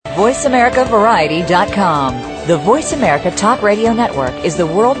VoiceAmericaVariety.com. The Voice America Talk Radio Network is the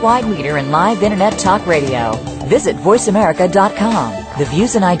worldwide leader in live Internet talk radio. Visit VoiceAmerica.com. The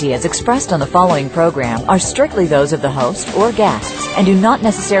views and ideas expressed on the following program are strictly those of the host or guests and do not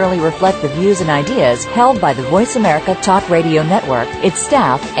necessarily reflect the views and ideas held by the Voice America Talk Radio Network, its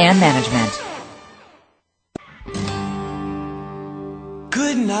staff, and management.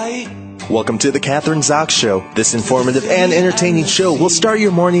 Good night. Welcome to the Kathryn Zox Show. This informative and entertaining show will start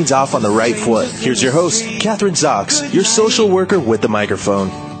your mornings off on the right foot. Here's your host, Kathryn Zox, your social worker with the microphone.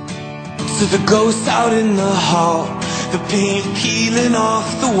 To the ghosts out in the hall, the paint peeling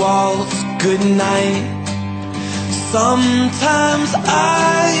off the walls. Good night. Sometimes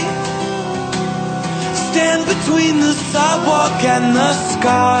I stand between the sidewalk and the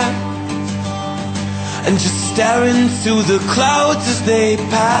sky and just stare into the clouds as they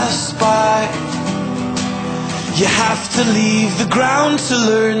pass by. You have to leave the ground to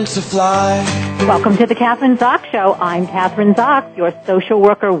learn to fly. Welcome to the Kathryn Zox Show. I'm Kathryn Zox, your social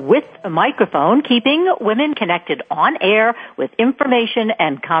worker with a microphone, keeping women connected on air with information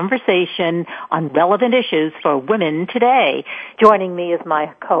and conversation on relevant issues for women today. Joining me is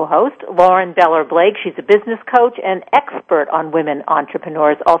my co-host, Lauren Beller-Blake. She's a business coach and expert on women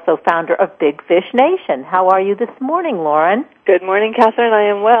entrepreneurs, also founder of Big Fish Nation. How are you this morning, Lauren? Good morning, Kathryn. I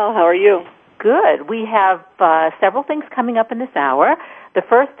am well. How are you? Good. We have several things coming up in this hour. The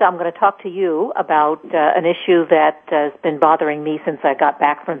first, I'm going to talk to you about an issue that has been bothering me since I got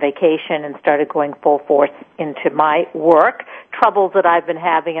back from vacation and started going full force into my work, troubles that I've been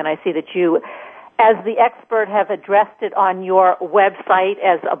having, and I see that you, as the expert, have addressed it on your website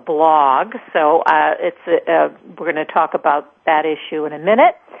as a blog. So we're going to talk about that issue in a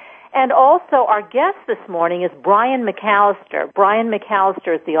minute. And also, our guest this morning is Brian McAllister. Brian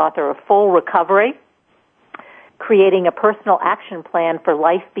McAllister is the author of Full Recovery, Creating a Personal Action Plan for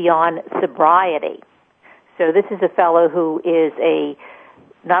Life Beyond Sobriety. So this is a fellow who is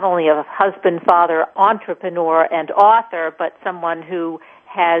not only a husband, father, entrepreneur, and author, but someone who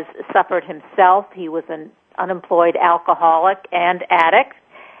has suffered himself. He was an unemployed alcoholic and addict,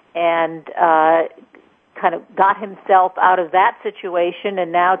 and kind of got himself out of that situation,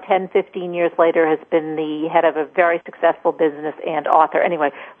 and now 10, 15 years later has been the head of a very successful business and author.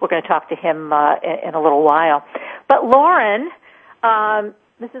 Anyway, we're going to talk to him in a little while. But Lauren,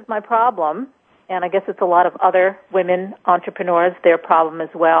 this is my problem, and I guess it's a lot of other women entrepreneurs, their problem as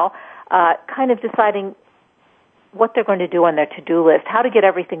well, kind of deciding what they're going to do on their to-do list, how to get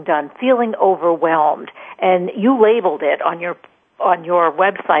everything done, feeling overwhelmed. And you labeled it on your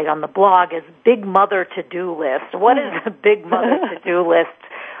website, on the blog, as Big Mother To-Do List. What is a Big Mother To-Do List?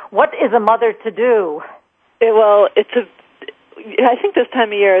 What is a mother to do? I think this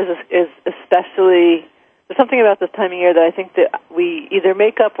time of year is especially, there's something about this time of year that I think that we either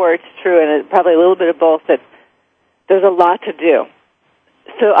make up or it's true, and it's probably a little bit of both, that there's a lot to do.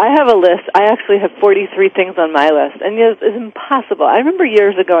 So I have a list. I actually have 43 things on my list, and it's impossible. I remember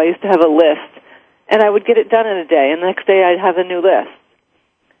years ago I used to have a list, and I would get it done in a day, and the next day I'd have a new list.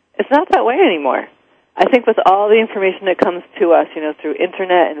 It's not that way anymore. I think with all the information that comes to us, through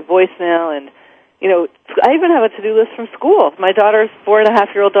internet and voicemail, and, I even have a to-do list from school. My daughter's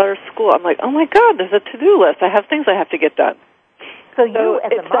 4.5-year-old daughter's school. I'm like, oh my God, there's a to-do list. I have things I have to get done. So you,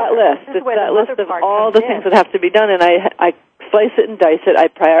 as it's a mother, that list. It's that list of all the things that have to be done, and I slice it and dice it. I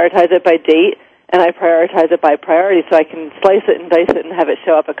prioritize it by date, and I prioritize it by priority, so I can slice it and dice it and have it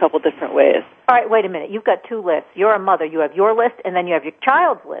show up a couple different ways. All right, wait a minute. You've got two lists. You're a mother. You have your list, and then you have your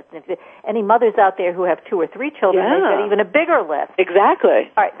child's list. And if there any mothers out there who have 2 or 3 children, they've got even a bigger list. Exactly.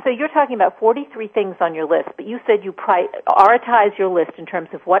 All right, so you're talking about 43 things on your list, but you said you prioritize your list in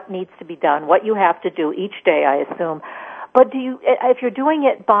terms of what needs to be done, what you have to do each day, I assume. But if you're doing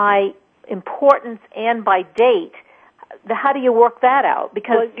it by importance and by date, how do you work that out?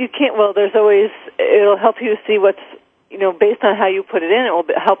 Because you can't. Well, it'll help you see what's, based on how you put it in. It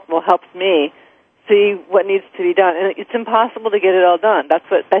will help me see what needs to be done. And it's impossible to get it all done. I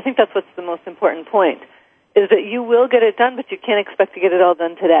think that's what's the most important point, is that you will get it done, but you can't expect to get it all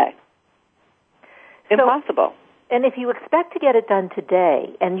done today. Impossible. And if you expect to get it done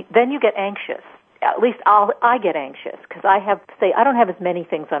today, and then you get anxious. At least I get anxious because I don't have as many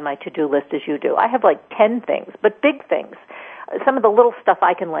things on my to-do list as you do. I have like 10 things, but big things. Some of the little stuff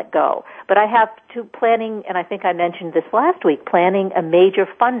I can let go. But I have to planning, and I think I mentioned this last week, planning a major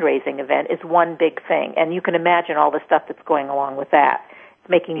fundraising event is one big thing. And you can imagine all the stuff that's going along with that. It's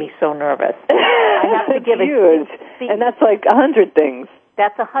making me so nervous. I have to give huge. And that's like 100 things.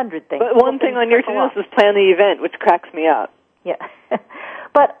 That's 100 things. But one thing on your to-do list is plan the event, which cracks me up. Yeah.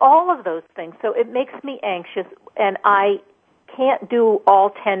 But all of those things, so it makes me anxious, and I can't do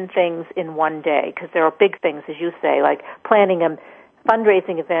all 10 things in one day because there are big things, as you say, like planning a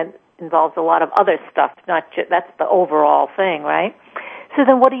fundraising event involves a lot of other stuff, not just, that's the overall thing, right? So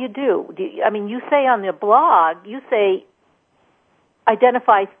then what do? You say on the blog, you say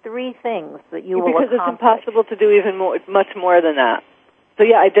identify 3 things that you will accomplish. Because it's impossible to do even much more than that. So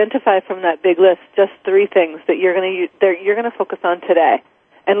yeah, identify from that big list just 3 things that you're going to focus on today,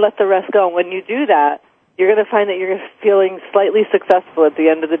 and let the rest go. When you do that, you're going to find that you're feeling slightly successful at the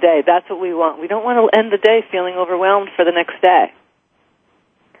end of the day. That's what we want. We don't want to end the day feeling overwhelmed for the next day.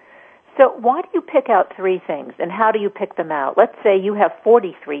 So why do you pick out 3 things, and how do you pick them out? Let's say you have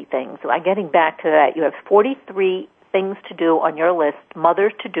 43 things. So I'm getting back to that. You have 43 things to do on your list,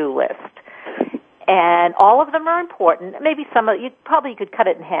 mother's to-do list. And all of them are important. Maybe some of you probably could cut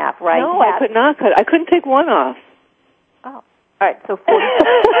it in half, right? No, I could not cut. I couldn't take one off. Oh, all right. So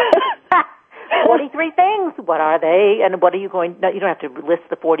 43 things. What are they? And what are you going? No, you don't have to list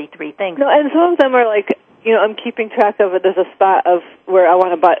the 43 things. No, and some of them are like, I'm keeping track of it. There's a spot of where I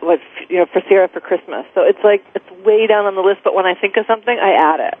want to buy for Sierra for Christmas. So it's like it's way down on the list. But when I think of something, I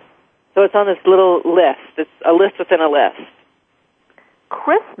add it. So it's on this little list. It's a list within a list.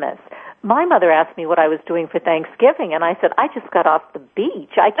 Christmas. My mother asked me what I was doing for Thanksgiving, and I said, I just got off the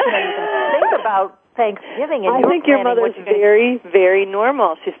beach. I can't even think about Thanksgiving. And I think your mother's very, very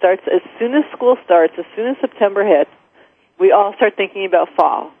normal. She starts as soon as school starts, as soon as September hits, we all start thinking about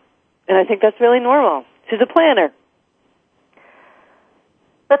fall. And I think that's really normal. She's a planner.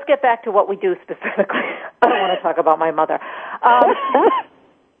 Let's get back to what we do specifically. I don't want to talk about my mother.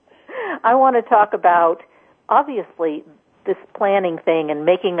 I want to talk about, obviously, this planning thing and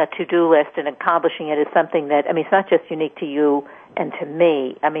making a to-do list and accomplishing it is something that, it's not just unique to you and to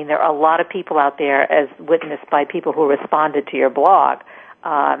me. There are a lot of people out there, as witnessed by people who responded to your blog,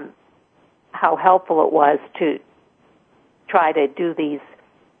 how helpful it was to try to do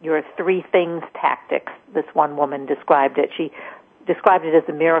your 3 things tactics. This one woman described it. She described it as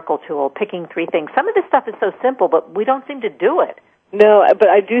a miracle tool, picking 3 things. Some of this stuff is so simple, but we don't seem to do it. No, but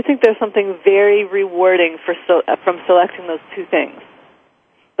I do think there's something very rewarding from selecting those 2 things.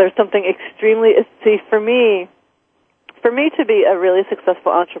 There's something extremely, for me to be a really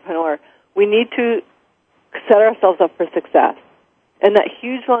successful entrepreneur, we need to set ourselves up for success. And that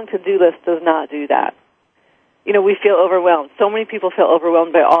huge long to-do list does not do that. We feel overwhelmed. So many people feel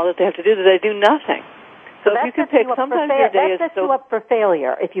overwhelmed by all that they have to do that they do nothing. So if you can pick, sometimes your day is that sets you up for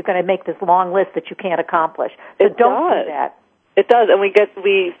failure if you're going to make this long list that you can't accomplish. So don't do that. It does, and we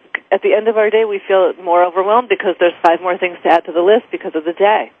at the end of our day we feel more overwhelmed because there's 5 more things to add to the list because of the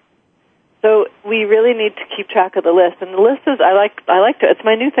day. So we really need to keep track of the list, and the list is I like to. It's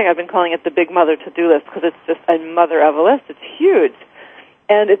my new thing. I've been calling it the Big Mother to-do list because it's just a mother of a list. It's huge,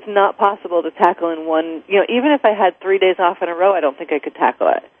 and it's not possible to tackle in one. Even if I had 3 days off in a row, I don't think I could tackle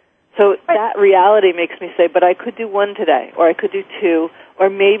it. So that reality makes me say, but I could do 1 today, or I could do 2, or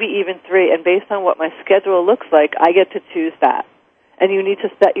maybe even 3, and based on what my schedule looks like, I get to choose that. And you need to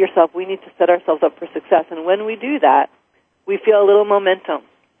we need to set ourselves up for success. And when we do that, we feel a little momentum.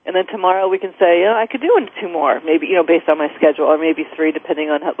 And then tomorrow we can say, I could do 2 more, maybe, based on my schedule, or maybe 3, depending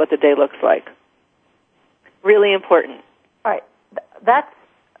on what the day looks like. Really important. All right. That's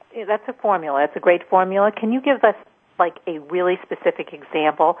a formula. It's a great formula. Can you give us like a really specific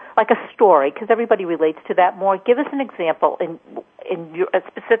example, like a story, because everybody relates to that more? Give us an example in a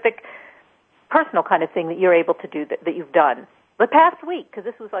specific personal kind of thing that you're able to do that you've done the past week, because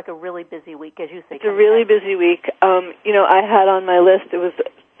this was like a really busy week, as you say. It's a really busy week. I had on my list,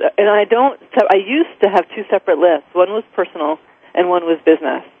 and I used to have 2 separate lists. One was personal and one was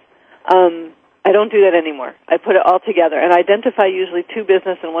business. I don't do that anymore. I put it all together and identify usually 2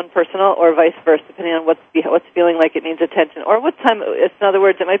 business and 1 personal, or vice versa, depending on what's feeling like it needs attention, or what time. In other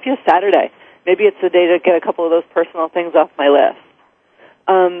words, it might be a Saturday. Maybe it's the day to get a couple of those personal things off my list.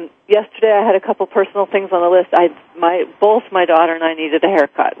 Yesterday, I had a couple personal things on the list. Both my daughter and I needed a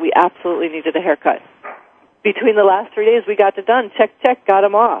haircut. We absolutely needed a haircut. Between the last 3 days, we got it done. Check, got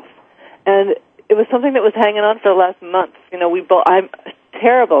them off, and it was something that was hanging on for the last month. I'm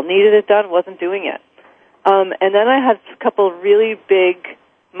terrible. Needed it done, wasn't doing it. And then I had a couple really big,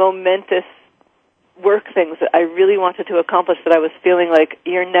 momentous work things that I really wanted to accomplish that I was feeling like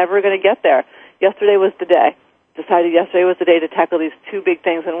you're never going to get there. Yesterday was the day. Decided yesterday was the day to tackle these 2 big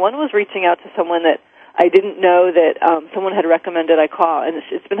things. And one was reaching out to someone that I didn't know that someone had recommended I call. And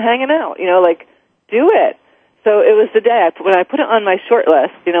it's been hanging out, do it. So it was the day. When I put it on my short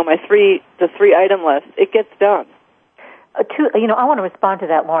list, the 3-item list, it gets done. I want to respond to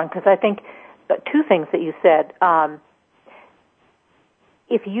that, Lauren, because I think 2 things that you said.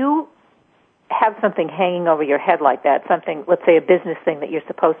 If you have something hanging over your head like that, something, let's say a business thing that you're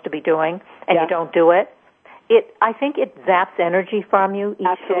supposed to be doing, and you don't do it, I think it zaps energy from you each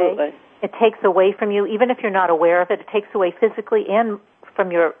Absolutely. day. It takes away from you, even if you're not aware of it. It takes away physically and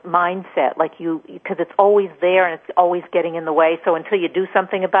from your mindset, because it's always there and it's always getting in the way. So until you do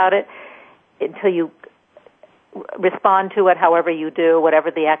something about it, until you respond to it, however you do, whatever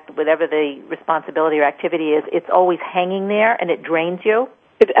the responsibility or activity is, it's always hanging there and it drains you.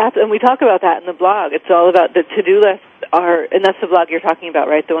 And we talk about that in the blog. It's all about the to-do lists and that's the blog you're talking about,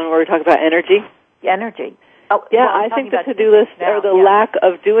 right? The one where we talk about energy? Energy. Oh, yeah, I think the to-do list or the lack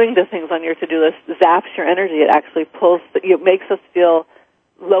of doing the things on your to-do list zaps your energy. It actually it makes us feel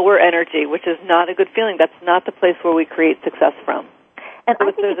lower energy, which is not a good feeling. That's not the place where we create success from. And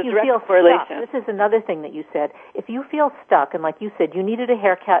I think if you feel stuck, this is another thing that you said. If you feel stuck, and like you said, you needed a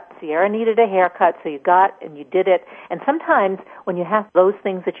haircut, Sierra needed a haircut, so you got and you did it. And sometimes when you have those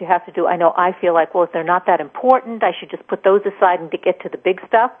things that you have to do, I know I feel like, well, if they're not that important, I should just put those aside and get to the big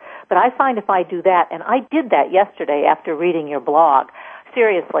stuff. But I find if I do that, and I did that yesterday after reading your blog,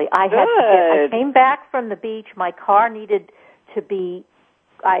 seriously, I came back from the beach, my car needed to be,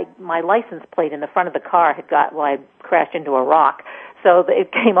 my license plate in the front of the car I crashed into a rock. So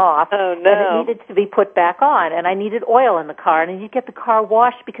it came off, and it needed to be put back on, and I needed oil in the car, and you get the car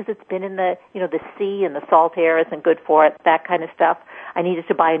washed because it's been in the sea, and the salt air isn't good for it, that kind of stuff. I needed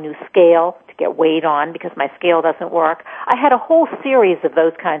to buy a new scale to get weighed on because my scale doesn't work. I had a whole series of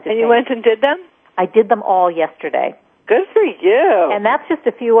those kinds of things. And you went and did them? I did them all yesterday. Good for you. And that's just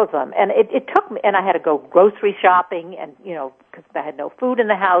a few of them. And it took me, and I had to go grocery shopping and, because I had no food in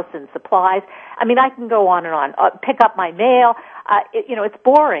the house and supplies. I mean, I can go on and on. Pick up my mail. It's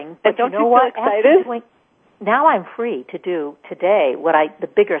boring. But don't you know you what? feel excited? Now I'm free to do today the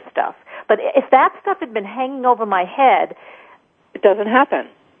bigger stuff. But if that stuff had been hanging over my head. It doesn't happen.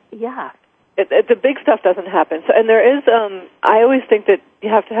 Yeah. The big stuff doesn't happen. So, and there is, I always think that you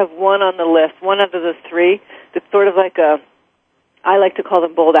have to have one on the list, one out of the three, that's sort of like I like to call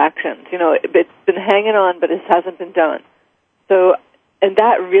them bold actions. It's been hanging on, but it hasn't been done. So, and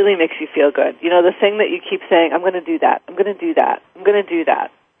that really makes you feel good. The thing that you keep saying, I'm going to do that, I'm going to do that, I'm going to do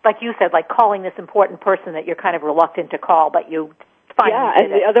that. Like you said, like calling this important person that you're kind of reluctant to call, but you finally Yeah, did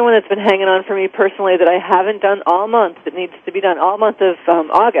and it. the other one that's been hanging on for me personally that I haven't done all month, that needs to be done all month of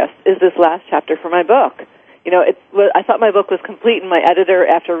August, is this last chapter for my book. I thought my book was complete, and my editor,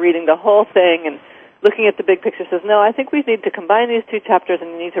 after reading the whole thing and looking at the big picture, says, no, I think we need to combine these two chapters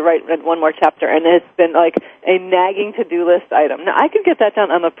and you need to write one more chapter. And it's been like a nagging to-do list item. Now, I could get that done.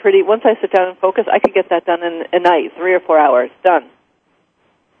 Once I sit down and focus, I could get that done in a night, 3 or 4 hours, done.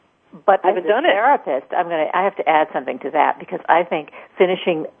 But I haven't done it. As a therapist, I have to add something to that because I think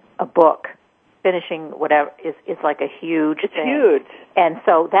finishing a book, finishing whatever, is like a huge thing. It's huge. And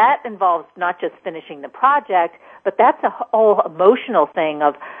so that involves not just finishing the project, but that's a whole emotional thing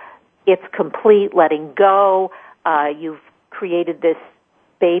of it's complete, letting go. You've created this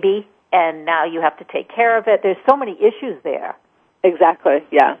baby, and now you have to take care of it. There's so many issues there. Exactly,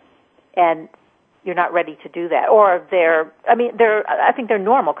 yeah. And you're not ready to do that. Or I think they're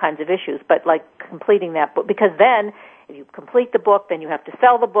normal kinds of issues, but like completing that book, because then if you complete the book, then you have to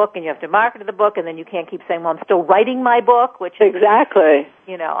sell the book and you have to market the book, and then you can't keep saying, well, I'm still writing my book, which exactly.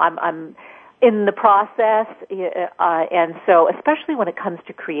 I'm in the process, and so especially when it comes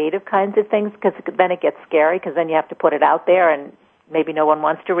to creative kinds of things, because then it gets scary, because then you have to put it out there, and maybe no one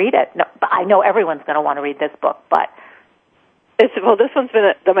wants to read it. No, I know everyone's going to want to read this book, but this one's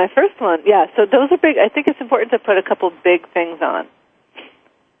been my first one. Yeah, so those are big. I think it's important to put a couple big things on.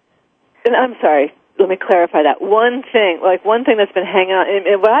 And I'm sorry, let me clarify that. One thing that's been hanging on,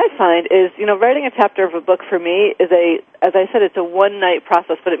 and what I find is, writing a chapter of a book for me is as I said, it's a one-night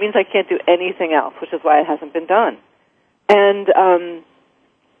process, but it means I can't do anything else, which is why it hasn't been done. And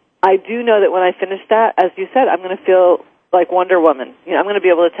I do know that when I finish that, as you said, I'm going to feel like Wonder Woman. I'm going to be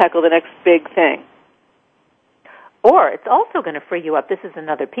able to tackle the next big thing. Or it's also going to free you up. This is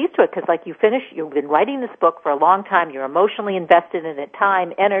another piece to it, because you've been writing this book for a long time, you're emotionally invested in it,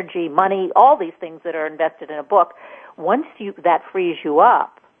 time, energy, money, all these things that are invested in a book. Once that frees you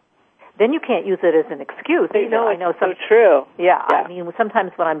up, then you can't use it as an excuse. I know so true. Yeah, I mean,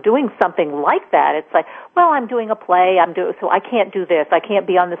 sometimes when I'm doing something like that, it's like, well, I'm doing a play, so I can't do this, I can't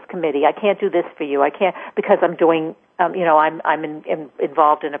be on this committee, I can't do this for you, I can't, because I'm doing, I'm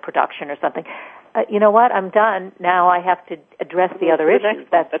involved in a production or something. You know what? I'm done. Now I have to address the other issues.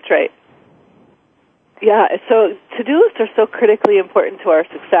 That's right. Yeah, so to-do lists are so critically important to our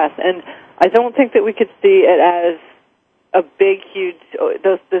success, and I don't think that we could see it as a big, huge,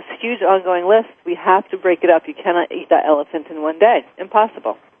 this huge ongoing list. We have to break it up. You cannot eat that elephant in one day.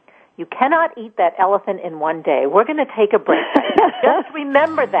 Impossible. You cannot eat that elephant in one day. We're going to take a break. Just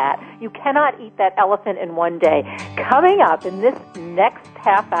remember that. You cannot eat that elephant in one day. Coming up in this next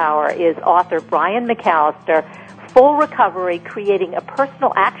half hour is author Brian McAllister, Full Recovery, Creating a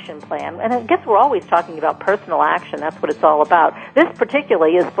Personal Action Plan. And I guess we're always talking about personal action. That's what it's all about. This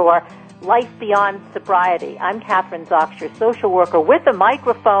particularly is for life beyond sobriety. I'm Kathryn Zox, your social worker with a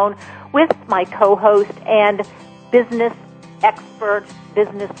microphone, with my co-host and business expert,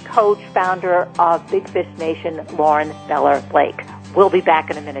 business coach, founder of Big Fish Nation, Lauren Beller Blake. We'll be back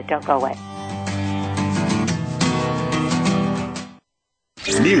in a minute. Don't go away.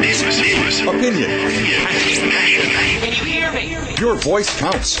 News, opinion, can you hear me? Your voice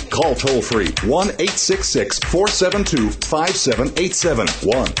counts. Call toll-free 1-866-472-5787.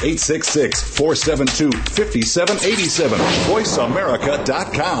 1-866-472-5787.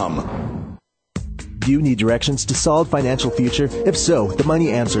 VoiceAmerica.com. Do you need directions to solid financial future? If so, the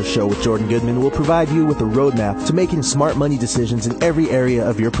Money Answers Show with Jordan Goodman will provide you with a roadmap to making smart money decisions in every area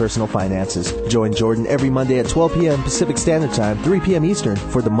of your personal finances. Join Jordan every Monday at 12 p.m. Pacific Standard Time, 3 p.m. Eastern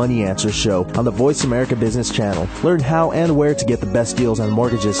for the Money Answers Show on the Voice America Business Channel. Learn how and where to get the best deals on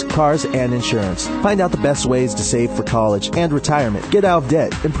mortgages, cars, and insurance. Find out the best ways to save for college and retirement, get out of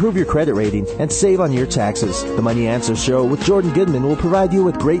debt, improve your credit rating, and save on your taxes. The Money Answers Show with Jordan Goodman will provide you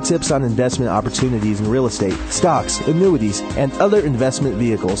with great tips on investment opportunities in real estate, stocks, annuities, and other investment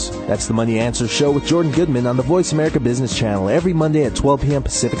vehicles. That's the Money Answers Show with Jordan Goodman on the Voice America Business Channel every Monday at 12 p.m.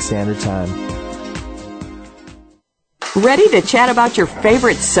 Pacific Standard Time. Ready to chat about your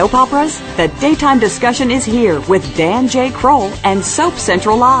favorite soap operas? The daytime discussion is here with Dan J. Kroll and Soap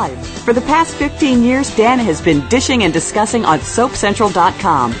Central Live. For the past 15 years, Dan has been dishing and discussing on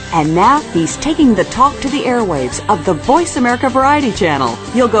SoapCentral.com. And now he's taking the talk to the airwaves of the Voice America Variety Channel.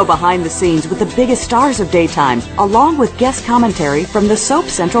 You'll go behind the scenes with the biggest stars of daytime, along with guest commentary from the Soap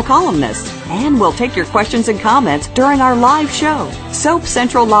Central columnists. And we'll take your questions and comments during our live show. Soap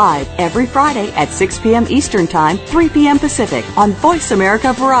Central Live, every Friday at 6 p.m. Eastern Time, 3 p.m. Pacific on Voice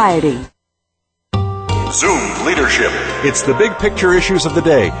America Variety. Zoom Leadership. It's the big picture issues of the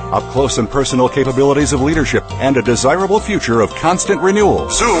day, up close and personal capabilities of leadership, and a desirable future of constant renewal.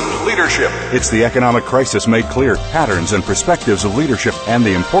 Zoom Leadership. It's the economic crisis made clear, patterns and perspectives of leadership, and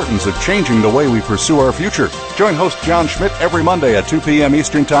the importance of changing the way we pursue our future. Join host John Schmidt every Monday at 2 p.m.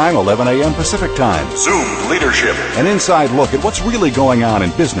 Eastern Time, 11 a.m. Pacific Time. Zoom Leadership. An inside look at what's really going on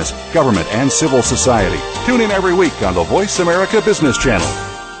in business, government, and civil society. Tune in every week on the Voice America Business Channel.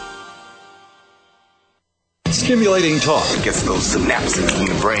 Stimulating talk. It gets those synapses in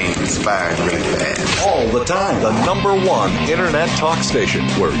the brain firing really fast. All the time. The number one internet talk station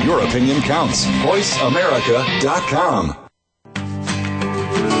where your opinion counts. VoiceAmerica.com.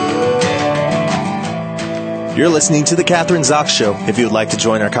 You're listening to The Kathryn Zox Show. If you would like to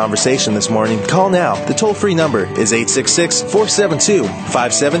join our conversation this morning, call now. The toll-free number is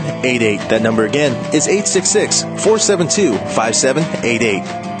 866-472-5788. That number again is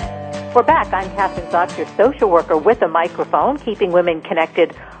 866-472-5788. We're back. I'm Kathryn Zox, your social worker with a microphone, keeping women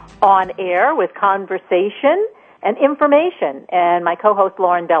connected on air with conversation and information. And my co-host,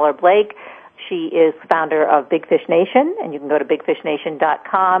 Lauren Beller Blake, she is founder of Big Fish Nation, and you can go to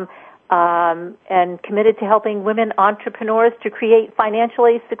bigfishnation.com, and committed to helping women entrepreneurs to create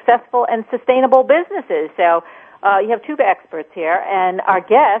financially successful and sustainable businesses. So you have two experts here, and our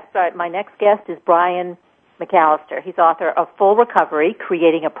guest, my next guest is Brian McAllister. He's author of Full Recovery,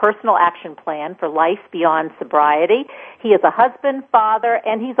 Creating a Personal Action Plan for Life Beyond Sobriety. He is a husband, father,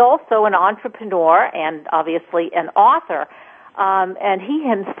 and he's also an entrepreneur and obviously an author. And he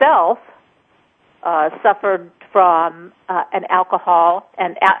himself suffered from an alcohol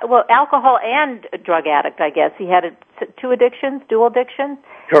and drug addict, I guess. He had two addictions, dual addictions.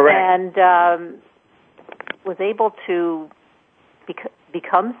 Correct. And was able to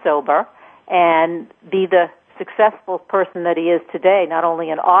become sober and be the successful person that he is today, not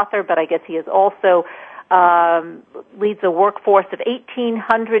only an author, but I guess he is also leads a workforce of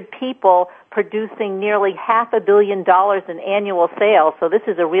 1,800 people producing nearly $500 million in annual sales. So this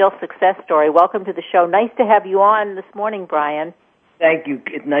is a real success story. Welcome to the show. Nice to have you on this morning, Brian. Thank you.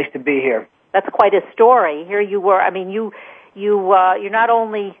 It's nice to be here. That's quite a story. Here you were. I mean, you're not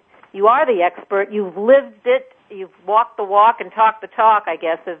only, you are the expert, you've lived it, you've walked the walk and talked the talk, I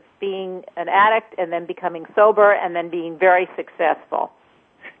guess, of being an addict and then becoming sober and then being very successful.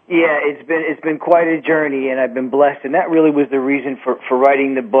 Yeah, it's been quite a journey, and I've been blessed, and that really was the reason for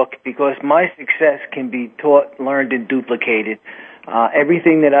writing the book, because my success can be taught, learned, and duplicated.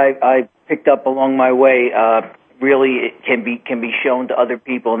 Everything that I picked up along my way really can be shown to other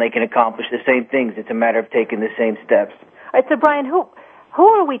people, and they can accomplish the same things. It's a matter of taking the same steps. All right, so Brian, Who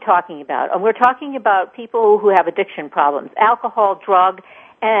are we talking about? And we're talking about people who have addiction problems, alcohol, drug,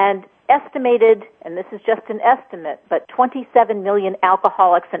 and estimated, and this is just an estimate, but 27 million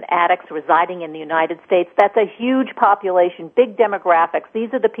alcoholics and addicts residing in the United States. That's a huge population, big demographics. These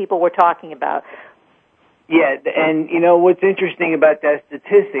are the people we're talking about. Yeah, and you know what's interesting about that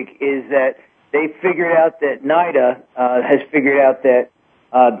statistic is that they figured out that NIDA has figured out that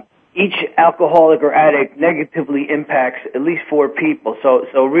each alcoholic or addict negatively impacts at least 4 people.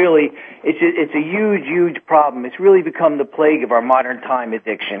 So really, it's a huge problem. It's really become the plague of our modern time,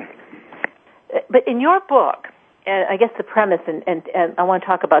 addiction. But in your book, and I guess the premise, and I want to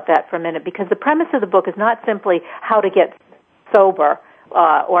talk about that for a minute, because the premise of the book is not simply how to get sober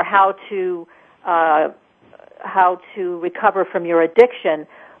or how to recover from your addiction,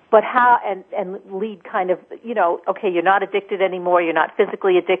 but how and lead kind of, you know, okay, you're not addicted anymore, you're not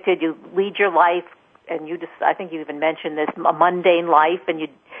physically addicted, you lead your life, and you just, I think you even mentioned this, a mundane life, and you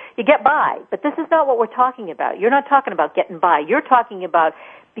get by. But this is not what we're talking about. You're not talking about getting by. You're talking about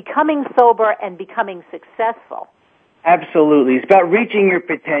becoming sober and becoming successful. Absolutely. It's about reaching your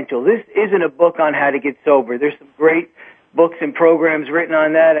potential. This isn't a book on how to get sober. There's some great books and programs written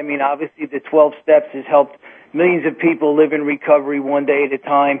on that. I mean, obviously the 12 Steps has helped millions of people live in recovery one day at a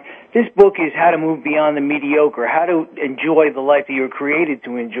time. This book is how to move beyond the mediocre, how to enjoy the life that you were created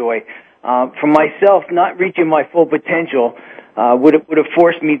to enjoy. For myself, not reaching my full potential would have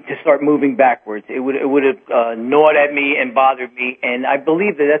forced me to start moving backwards. It would have gnawed at me and bothered me, and I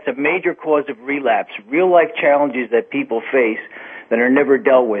believe that that's a major cause of relapse, real-life challenges that people face that are never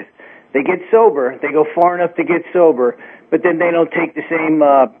dealt with. They get sober, they go far enough to get sober, but then they don't take the same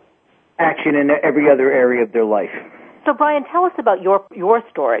action in every other area of their life. So, Brian, tell us about your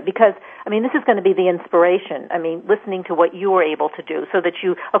story, because, I mean, this is going to be the inspiration. I mean, listening to what you were able to do so that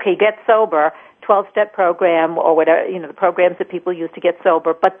you, okay, get sober, 12-step program or whatever, you know, the programs that people use to get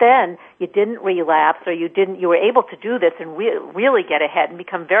sober, but then you didn't relapse or you were able to do this and really get ahead and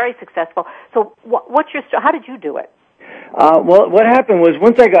become very successful. So what's your story? How did you do it? Well, what happened was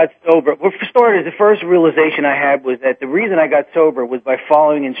once I got sober, well, for starters, the first realization I had was that the reason I got sober was by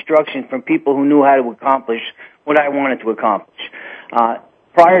following instructions from people who knew how to accomplish what I wanted to accomplish.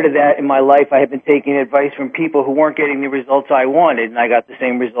 Prior to that, in my life, I had been taking advice from people who weren't getting the results I wanted, and I got the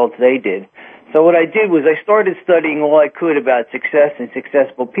same results they did. So what I did was I started studying all I could about success and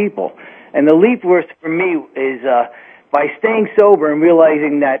successful people. And the leap for me is by staying sober and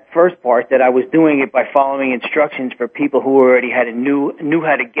realizing that first part, that I was doing it by following instructions for people who already knew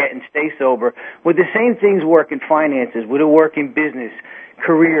how to get and stay sober. Would the same things work in finances? Would it work in business,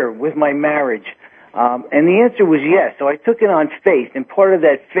 career, with my marriage? And the answer was yes. So I took it on faith, and part of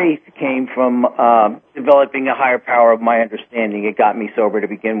that faith came from developing a higher power of my understanding. It got me sober to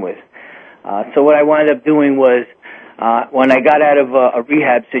begin with. So what I wound up doing was, when I got out of a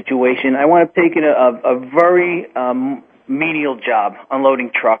rehab situation, I wound up taking a very menial job,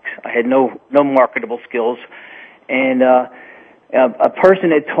 unloading trucks. I had no marketable skills, and a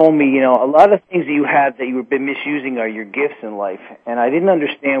person had told me, you know, a lot of things that you have that you've been misusing are your gifts in life, and I didn't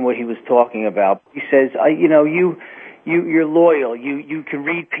understand what he was talking about. He says, you're loyal. You can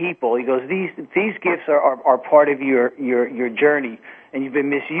read people. He goes, these gifts are part of your journey, and you've been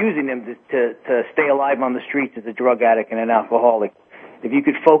misusing them to stay alive on the streets as a drug addict and an alcoholic. If you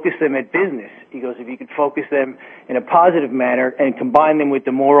could focus them at business, he goes, if you could focus them in a positive manner and combine them with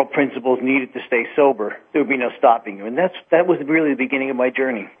the moral principles needed to stay sober, there would be no stopping you. And that was really the beginning of my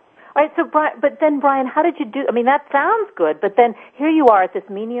journey. All right, so but then, Brian, how did you do? I mean, that sounds good, but then here you are at this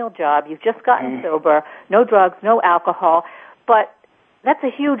menial job. You've just gotten sober, no drugs, no alcohol, but that's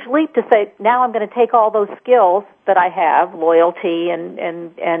a huge leap to say, now I'm going to take all those skills that I have, loyalty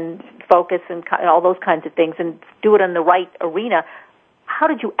and focus and all those kinds of things, and do it in the right arena. How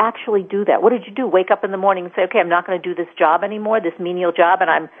did you actually do that? What did you do? Wake up in the morning and say, okay, I'm not going to do this job anymore, this menial job, and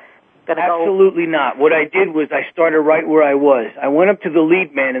I'm going to go? Absolutely not. What I did was I started right where I was. I went up to the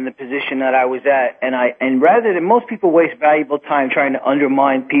lead man in the position that I was at, and rather than, most people waste valuable time trying to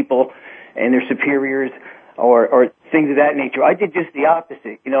undermine people and their superiors or things of that nature. I did just the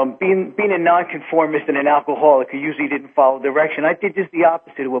opposite. You know, being a nonconformist and an alcoholic who usually didn't follow direction, I did just the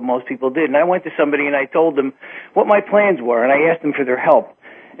opposite of what most people did. And I went to somebody and I told them what my plans were, and I asked them for their help.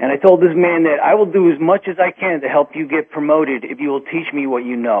 And I told this man that I will do as much as I can to help you get promoted if you will teach me what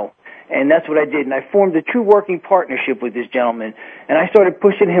you know. And that's what I did. And I formed a true working partnership with this gentleman. And I started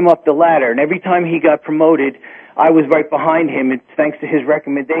pushing him up the ladder. And every time he got promoted, I was right behind him. And thanks to his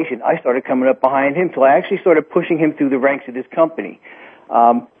recommendation, I started coming up behind him. So I actually started pushing him through the ranks of this company.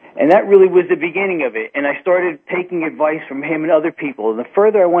 And that really was the beginning of it. And I started taking advice from him and other people. And the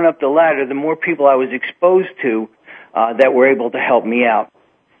further I went up the ladder, the more people I was exposed to that were able to help me out.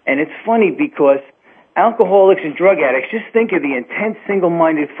 And it's funny because alcoholics and drug addicts, just think of the intense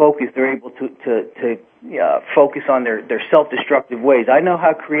single-minded focus they're able to focus on their self-destructive ways. I know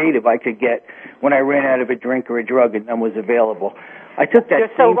how creative I could get when I ran out of a drink or a drug and none was available. I took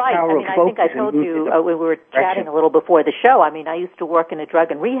that same power of focus. I think I told you we were chatting a little before the show. I mean, I used to work in a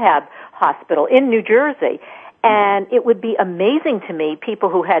drug and rehab hospital in New Jersey, and it would be amazing to me, people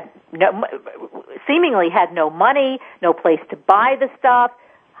who had seemingly had no money, no place to buy the stuff,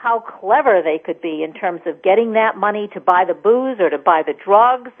 how clever they could be in terms of getting that money to buy the booze or to buy the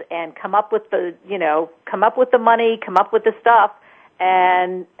drugs and come up with the money, come up with the stuff.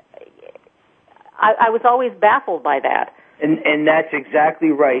 And I was always baffled by that. And that's exactly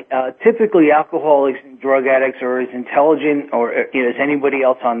right. Typically, alcoholics and drug addicts are as intelligent as anybody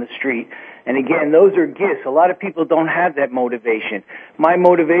else on the street. And again, those are gifts. A lot of people don't have that motivation. My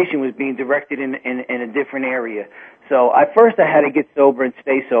motivation was being directed in a different area. So first I had to get sober and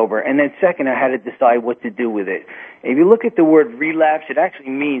stay sober, and then second I had to decide what to do with it. If you look at the word relapse, it actually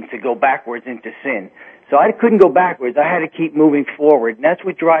means to go backwards into sin. So I couldn't go backwards. I had to keep moving forward. And that's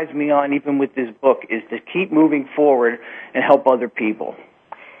what drives me on even with this book, is to keep moving forward and help other people.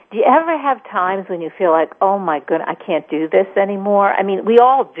 Do you ever have times when you feel like, oh my goodness, I can't do this anymore? I mean, we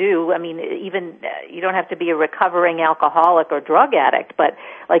all do. I mean, even you don't have to be a recovering alcoholic or drug addict, but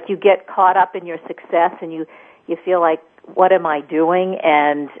like you get caught up in your success and you feel like, what am I doing?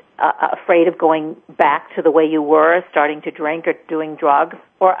 And afraid of going back to the way you were, starting to drink or doing drugs.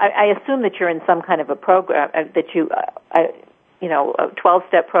 Or I assume that you're in some kind of a program that you, a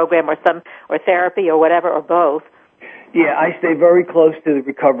 12-step program or therapy or whatever, or both. Yeah, I stay very close to the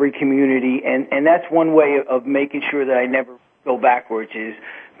recovery community, and that's one way of making sure that I never go backwards is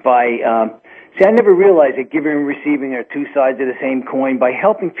by, I never realized that giving and receiving are two sides of the same coin. By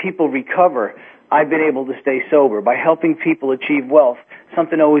helping people recover, I've been able to stay sober. By helping people achieve wealth,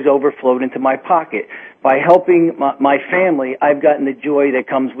 something always overflowed into my pocket. By helping my family, I've gotten the joy that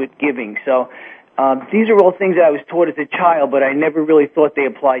comes with giving. So these are all things that I was taught as a child, but I never really thought they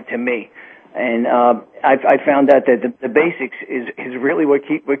applied to me. And I found out that the basics is really what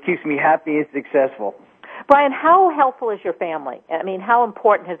keeps me happy and successful. Brian, how helpful is your family? I mean, how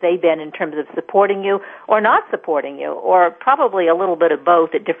important have they been in terms of supporting you or not supporting you, or probably a little bit of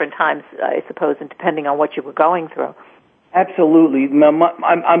both at different times, I suppose, and depending on what you were going through? Absolutely.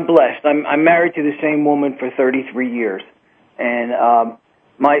 I'm blessed. I'm married to the same woman for 33 years. And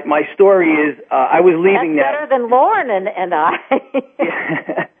my story is I was leaving That's better than Lauren and I.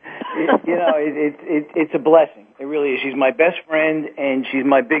 It's a blessing. It really is. She's my best friend, and she's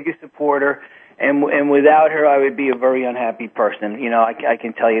my biggest supporter. And without her, I would be a very unhappy person. I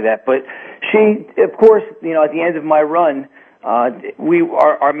can tell you that. But she, of course, at the end of my run,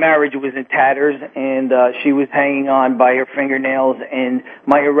 our marriage was in tatters, and she was hanging on by her fingernails. And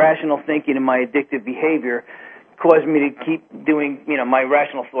my irrational thinking and my addictive behavior caused me to keep doing, my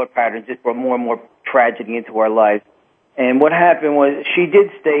irrational thought patterns just brought more and more tragedy into our lives. And what happened was she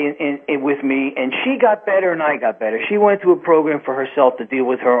did stay in with me, and she got better and I got better. She went to a program for herself to deal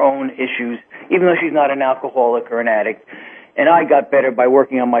with her own issues, even though she's not an alcoholic or an addict. And I got better by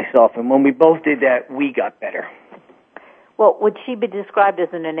working on myself. And when we both did that, we got better. Well, would she be described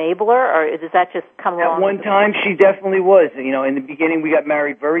as an enabler, or does that just come along? At one time, she definitely was. In the beginning, we got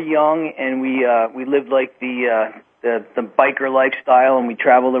married very young, and we lived like the biker lifestyle, and we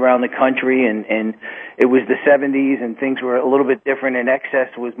traveled around the country, and it was the 70s, and things were a little bit different, and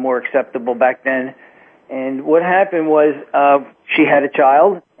excess was more acceptable back then. And what happened was she had a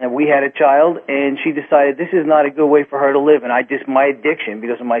child, and we had a child, and she decided this is not a good way for her to live. And my addiction,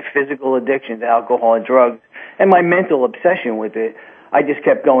 because of my physical addiction to alcohol and drugs, and my mental obsession with it, I just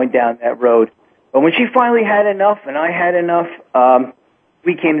kept going down that road. But when she finally had enough, and I had enough,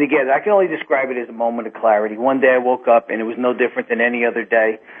 we came together. I can only describe it as a moment of clarity. One day I woke up, and it was no different than any other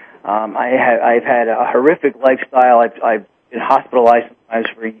day. I've had a horrific lifestyle. I've been hospitalized sometimes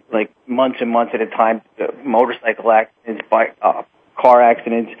for like months and months at a time. Motorcycle accidents, car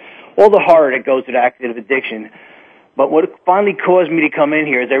accidents, all the horror that goes with active addiction. But what finally caused me to come in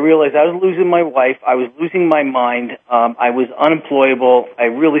here is I realized I was losing my wife. I was losing my mind. I was unemployable. I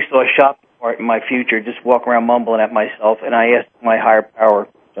really saw a shot in my future, just walk around mumbling at myself, and I asked my higher power,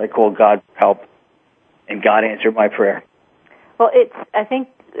 I called God, for help, and God answered my prayer. Well, it's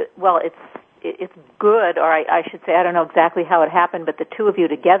good, or I should say, I don't know exactly how it happened, but the two of you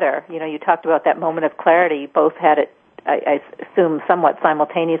together, you talked about that moment of clarity, both had it, I assume, somewhat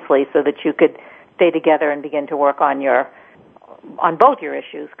simultaneously, so that you could stay together and begin to work on both your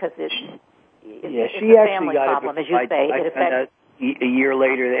issues, because it's she a family problem, as you say. a year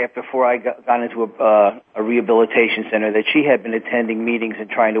later, before I got into a rehabilitation center, that she had been attending meetings and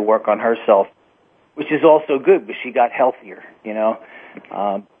trying to work on herself, which is also good, but she got healthier, you know.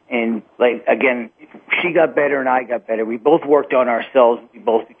 And, like, again, she got better and I got better. We both worked on ourselves. We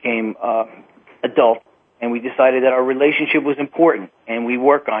both became adults, and we decided that our relationship was important, and we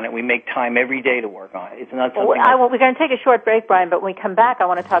work on it. We make time every day to work on it. It's not something... we're going to take a short break, Brian, but when we come back, I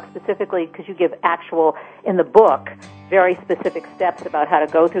want to talk specifically, because you give in the book, very specific steps about how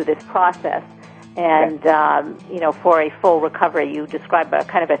to go through this process. And, you know, for a full recovery, you describe a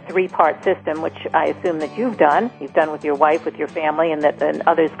kind of a three-part system, which I assume that you've done with your wife, with your family, and that then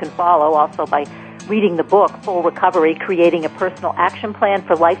others can follow also by reading the book, Full Recovery, Creating a Personal Action Plan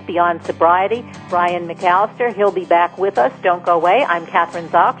for Life Beyond Sobriety. Brian McAllister, he'll be back with us. Don't go away. I'm Kathryn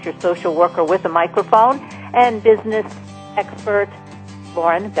Zox, your social worker with a microphone, and business expert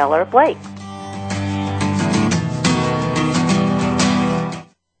Lauren Beller Blake.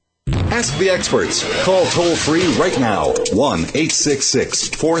 Ask the experts. Call toll-free right now,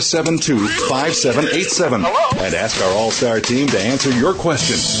 1-866-472-5787. And ask our all-star team to answer your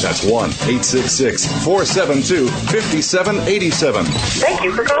question. That's 1-866-472-5787. Thank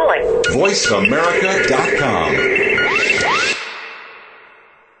you for calling. VoiceAmerica.com.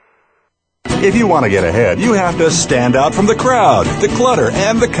 If you want to get ahead, you have to stand out from the crowd, the clutter,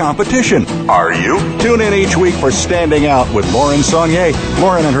 and the competition. Are you? Tune in each week for Standing Out with Lauren Saunier.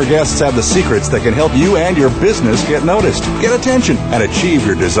 Lauren and her guests have the secrets that can help you and your business get noticed, get attention, and achieve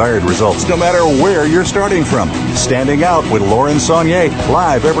your desired results no matter where you're starting from. Standing Out with Lauren Saunier,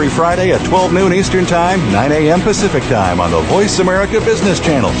 live every Friday at 12 noon Eastern Time, 9 a.m. Pacific Time on the Voice America Business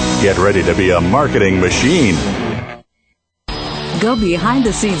Channel. Get ready to be a marketing machine. Go behind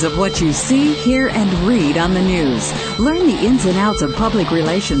the scenes of what you see, hear, and read on the news. Learn the ins and outs of public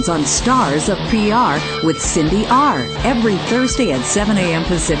relations on Stars of PR with Cindy R. every Thursday at 7 a.m.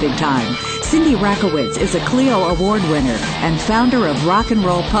 Pacific Time. Cindy Rakowitz is a Clio Award winner and founder of Rock and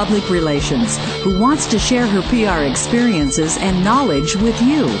Roll Public Relations, who wants to share her PR experiences and knowledge with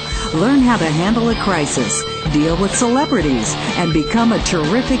you. Learn how to handle a crisis, deal with celebrities, and become a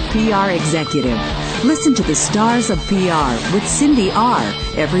terrific PR executive. Listen to the Stars of PR with Cindy R.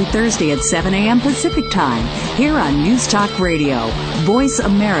 every Thursday at 7 a.m. Pacific Time here on News Talk Radio,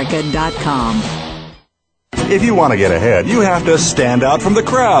 VoiceAmerica.com. If you want to get ahead, you have to stand out from the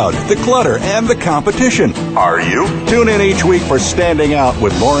crowd, the clutter, and the competition. Are you? Tune in each week for Standing Out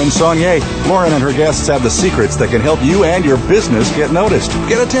with Lauren Saunier. Lauren and her guests have the secrets that can help you and your business get noticed,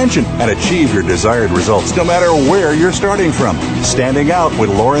 get attention, and achieve your desired results no matter where you're starting from. Standing Out with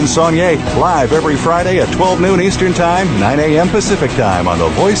Lauren Saunier, live every Friday at 12 noon Eastern Time, 9 a.m. Pacific Time on the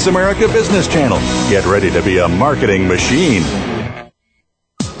Voice America Business Channel. Get ready to be a marketing machine.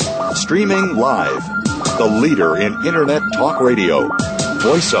 Streaming live. The leader in Internet Talk Radio.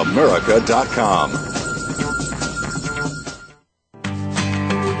 VoiceAmerica.com.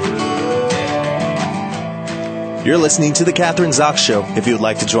 You're listening to The Kathryn Zox Show. If you would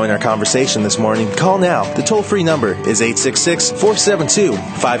like to join our conversation this morning, call now. The toll-free number is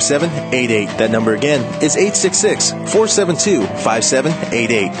 866-472-5788. That number again is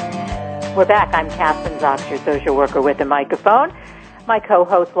 866-472-5788. We're back. I'm Kathryn Zox, your social worker with a microphone. My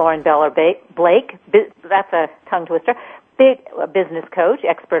co-host, Lauren Beller Blake, that's a tongue twister, big business coach,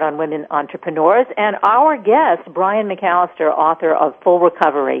 expert on women entrepreneurs, and our guest, Brian McAllister, author of Full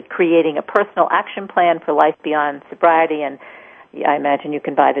Recovery, Creating a Personal Action Plan for Life Beyond Sobriety. And I imagine you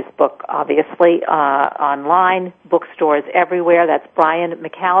can buy this book, obviously, online, bookstores everywhere. That's Brian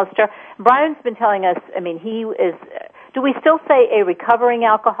McAllister. Brian's been telling us, I mean, he is... Do we still say a recovering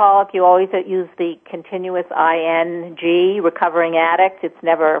alcoholic? You always use the continuous ING, recovering addict. It's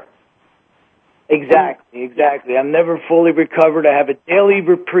never... Exactly. I'm never fully recovered. I have a daily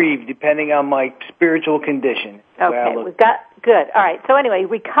reprieve depending on my spiritual condition. Okay, we've got... Good. All right. So anyway,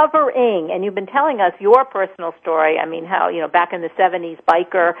 recovering, and you've been telling us your personal story. I mean, how, back in the 70s,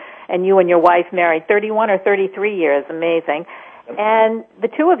 biker, and you and your wife married 31 or 33 years. Amazing. And the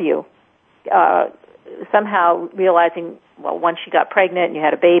two of you... somehow realizing, well, once you got pregnant and you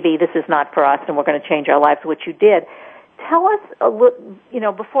had a baby, this is not for us and we're going to change our lives, which you did. Tell us a little,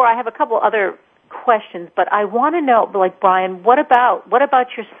 before I have a couple other questions, but I want to know, like, Brian, what about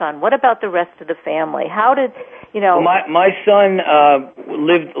your son? What about the rest of the family? How did, Well, my son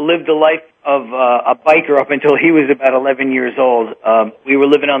lived a life of a biker up until he was about 11 years old. We were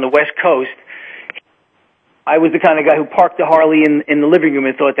living on the West Coast. I was the kind of guy who parked the Harley in the living room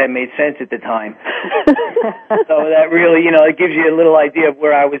and thought that made sense at the time. So that really, it gives you a little idea of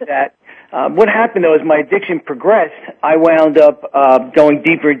where I was at. What happened, though, as my addiction progressed, I wound up going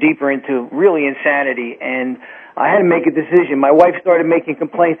deeper and deeper into really insanity, and I had to make a decision. My wife started making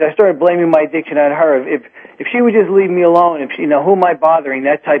complaints. I started blaming my addiction on her. If she would just leave me alone, if she, who am I bothering,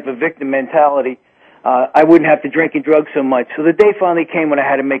 that type of victim mentality, I wouldn't have to drink and drug so much. So the day finally came when I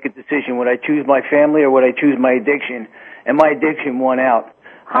had to make a decision. Would I choose my family or would I choose my addiction? And my addiction won out.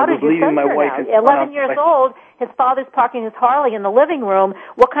 How did you leaving my wife out? 11 years old, his father's parking his Harley in the living room.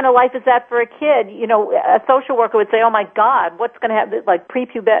 What kind of life is that for a kid? A social worker would say, "Oh my God, what's going to happen?" Like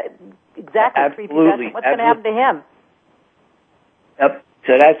prepubescent, exactly. Prepubescent. What's going to happen to him? Yep.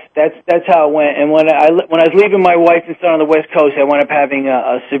 So that's how it went. And when I was leaving my wife and son on the West Coast, I wound up having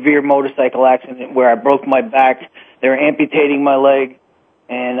a severe motorcycle accident where I broke my back. They were amputating my leg,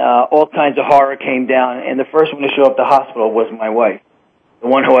 and all kinds of horror came down. And the first one to show up at the hospital was my wife, the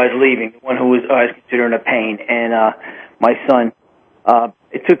one who I was leaving, the one who I was considering a pain, and my son.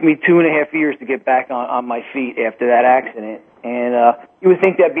 It took me 2.5 years to get back on my feet after that accident. And you would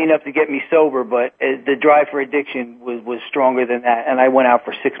think that'd be enough to get me sober, but the drive for addiction was stronger than that, and I went out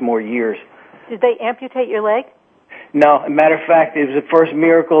for 6 more years. Did they amputate your leg? No. As a matter of fact, it was the first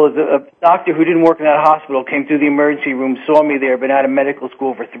miracle. A doctor who didn't work in that hospital came through the emergency room, saw me there, been out of medical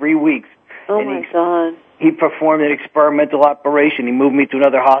school for 3 weeks. Oh, my God. He performed an experimental operation. He moved me to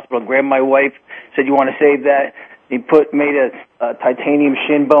another hospital, grabbed my wife, said, "You want to save that?" He made a titanium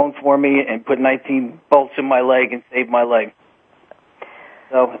shin bone for me and put 19 bolts in my leg and saved my leg.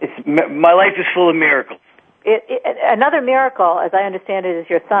 So my life is full of miracles. Another miracle, as I understand it, is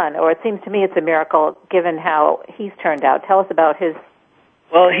your son, or it seems to me it's a miracle given how he's turned out. Tell us about his.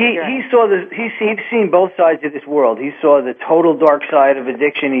 Well, he's seen both sides of this world. He saw the total dark side of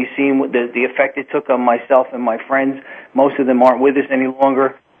addiction. He's seen the effect it took on myself and my friends. Most of them aren't with us any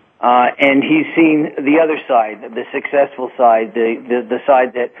longer. And he's seen the other side, the successful side, the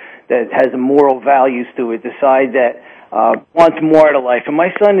side that has moral values to it, the side that wants more out of life. And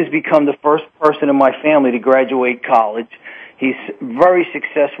my son has become the first person in my family to graduate college. He's a very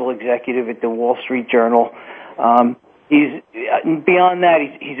successful executive at the Wall Street Journal. He's beyond that.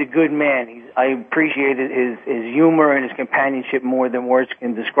 He's a good man. I appreciated his humor and his companionship more than words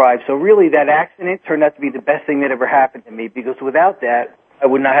can describe. So really, that accident turned out to be the best thing that ever happened to me, because without that, I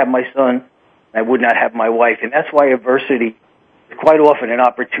would not have my son. I would not have my wife, and that's why adversity is quite often an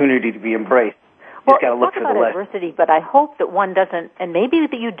opportunity to be embraced. Well, talk about adversity, but I hope that one doesn't, and maybe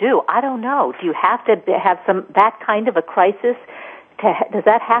that you do. I don't know. Do you have to have that kind of a crisis? Does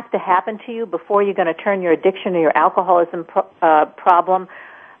that have to happen to you before you're going to turn your addiction or your alcoholism problem,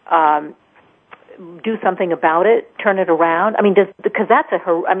 do something about it, turn it around? I mean, because that's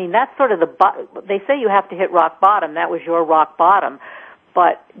sort of they say you have to hit rock bottom. That was your rock bottom.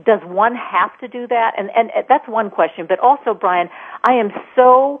 But does one have to do that? And that's one question. But also, Brian, I am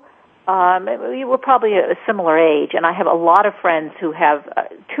so, we're probably a similar age, and I have a lot of friends who have,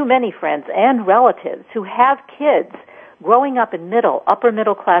 too many friends and relatives who have kids growing up in upper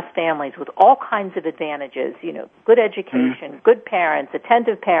middle class families with all kinds of advantages, good education, good parents,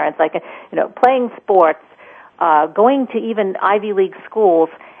 attentive parents, playing sports, going to even Ivy League schools,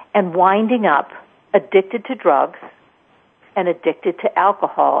 and winding up addicted to drugs and addicted to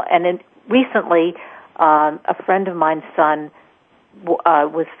alcohol. And recently, a friend of mine's son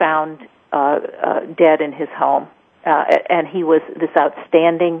was found dead in his home, and he was this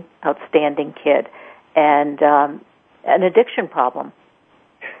outstanding kid, and an addiction problem.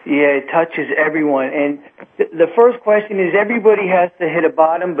 Yeah, it touches everyone. And the first question is, everybody has to hit a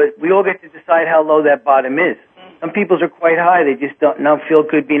bottom, but we all get to decide how low that bottom is. Some people's are quite high. They just don't feel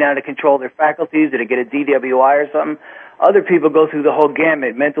good being out of control of their faculties, or they get a DWI or something. Other people go through the whole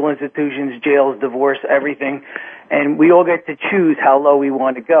gamut, mental institutions, jails, divorce, everything. And we all get to choose how low we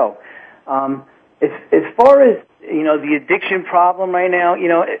want to go. As far as, the addiction problem right now,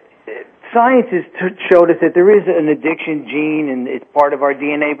 science has showed us that there is an addiction gene and it's part of our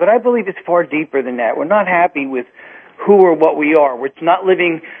DNA, but I believe it's far deeper than that. We're not happy with who or what we are. We're not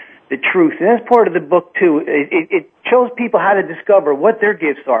living the truth. And that's part of the book, too. It shows people how to discover what their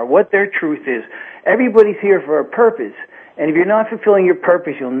gifts are, what their truth is. Everybody's here for a purpose. And if you're not fulfilling your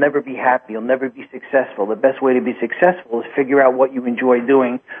purpose, you'll never be happy. You'll never be successful. The best way to be successful is figure out what you enjoy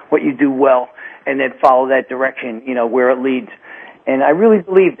doing, what you do well, and then follow that direction, where it leads. And I really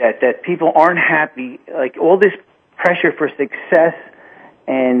believe that people aren't happy. Like, all this pressure for success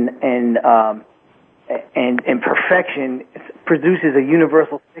and perfection produces a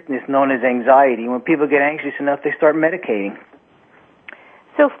universal sickness known as anxiety. When people get anxious enough, they start medicating.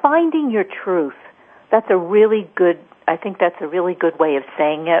 So finding your truth, I think that's a really good way of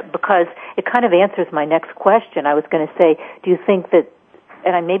saying it, because it kind of answers my next question. I was going to say, do you think that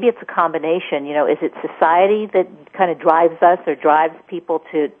and maybe it's a combination, is it society that kind of drives us or drives people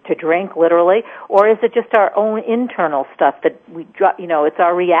to drink, literally, or is it just our own internal stuff that it's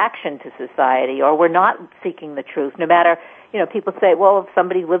our reaction to society, or we're not seeking the truth? No matter, people say, well, if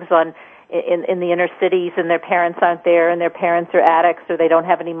somebody lives in the inner cities and their parents aren't there and their parents are addicts or they don't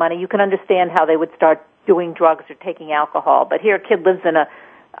have any money, you can understand how they would start doing drugs or taking alcohol. But here a kid lives in a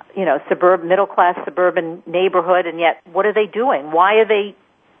middle-class suburban neighborhood, and yet what are they doing? Why are they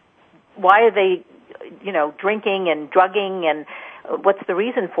drinking and drugging, and what's the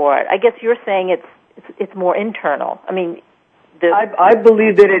reason for it? I guess you're saying it's more internal. I mean, I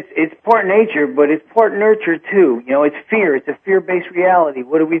believe that it's part nature, but it's part nurture too. It's fear. It's a fear-based reality.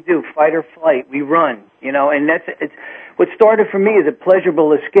 What do? Fight or flight. We run. And it's what started for me as a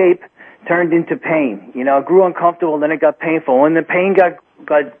pleasurable escape turned into pain. I grew uncomfortable, then it got painful. When the pain got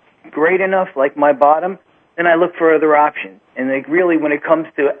great enough, like my bottom, then I looked for other options. And really, when it comes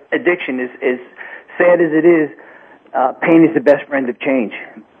to addiction, as sad as it is, pain is the best friend of change.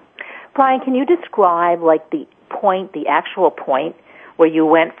 Brian, can you describe the actual point where you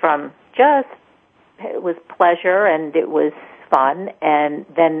went from it was pleasure and it was fun, and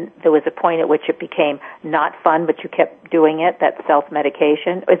then there was a point at which it became not fun, but you kept doing it, that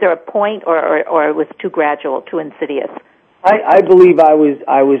self-medication? Is there a point, or it was too gradual, too insidious? I believe I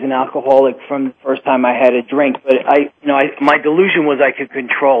was an alcoholic from the first time I had a drink, but my delusion was I could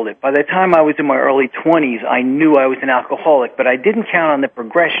control it. By the time I was in my early 20s, I knew I was an alcoholic, but I didn't count on the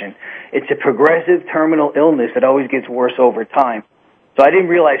progression. It's a progressive terminal illness that always gets worse over time. So I didn't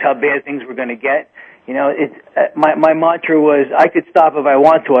realize how bad things were going to get. My mantra was, I could stop if I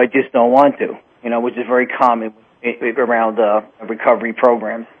want to, I just don't want to, which is very common around recovery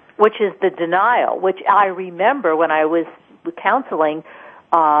programs. Which is the denial, which I remember when I was counseling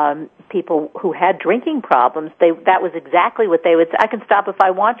people who had drinking problems. That was exactly what they would say. I can stop if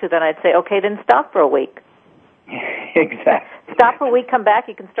I want to. Then I'd say, okay, then stop for a week. Exactly. Stop for a week, come back,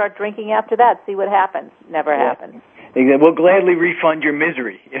 you can start drinking after that, see what happens. Never happens. We'll gladly refund your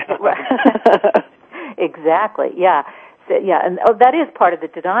misery. Exactly, yeah. So, and that is part of the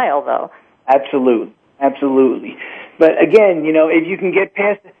denial, though. Absolutely. But again, if you can get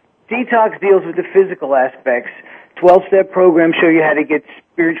past detox deals with the physical aspects. 12-step programs show you how to get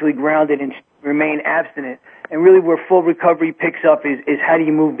spiritually grounded and remain abstinent. And really where full recovery picks up is how do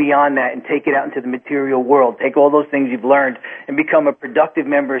you move beyond that and take it out into the material world, take all those things you've learned and become a productive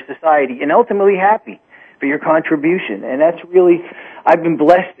member of society and ultimately happy for your contribution. And that's really, I've been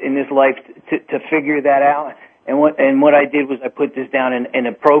blessed in this life to figure that out. And what I did was I put this down in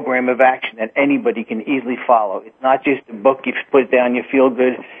a program of action that anybody can easily follow. It's not just a book you put down, you feel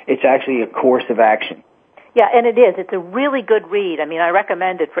good. It's actually a course of action. Yeah, and it is. It's a really good read. I mean, I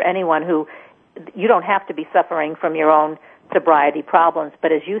recommend it for anyone who, you don't have to be suffering from your own sobriety problems,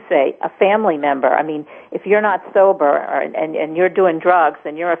 but as you say, a family member. I mean, if you're not sober and you're doing drugs,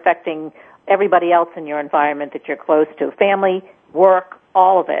 then you're affecting everybody else in your environment that you're close to. Family, work,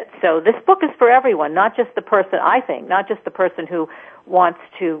 all of it. So this book is for everyone, not just the person, I think, not just the person who wants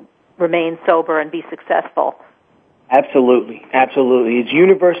to remain sober and be successful. Absolutely. It's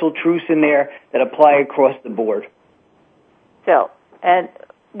universal truths in there that apply across the board. So, and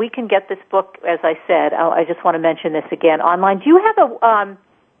we can get this book, as I said, I just want to mention this again, online. Do you have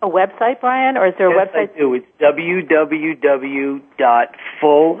a website, Brian, or is there a website? Yes, I do. It's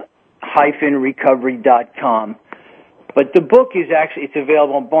www.full-recovery.com. But the book is actually, it's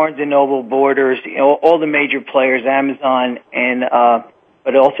available on Barnes & Noble, Borders, all the major players, Amazon, and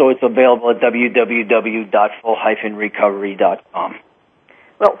but also it's available at www.full-recovery.com.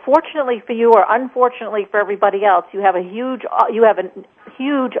 Well, fortunately for you, or unfortunately for everybody else, you have a huge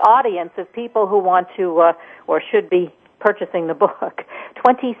audience of people who want to or should be purchasing the book.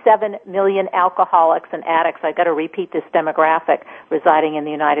 27 million alcoholics and addicts. I've got to repeat this demographic residing in the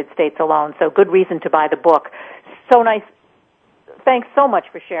United States alone. So good reason to buy the book. So nice. Thanks so much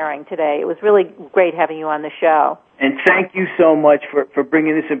for sharing today. It was really great having you on the show. And thank you so much for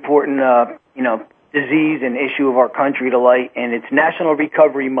bringing this important, disease and issue of our country to light. And it's National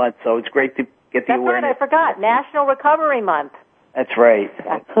Recovery Month, so it's great to get the awareness. That's right, I forgot. National Recovery Month. That's right.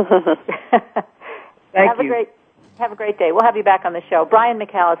 Thank you. Have a great day. We'll have you back on the show. Brian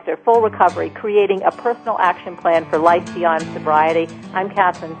McAllister, Full Recovery, creating a personal action plan for life beyond sobriety. I'm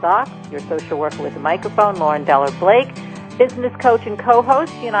Kathryn Zox, your social worker with a microphone, Lauren Deller-Blake, business coach and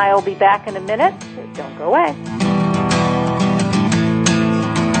co-host. She and I will be back in a minute. So don't go away.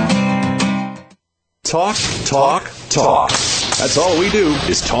 Talk. That's all we do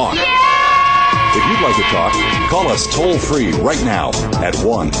is talk. Yeah! If you'd like to talk, call us toll-free right now at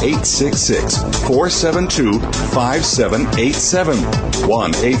 1-866-472-5787.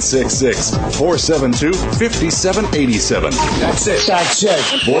 1-866-472-5787. That's it.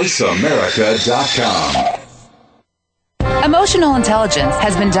 VoiceAmerica.com. Emotional intelligence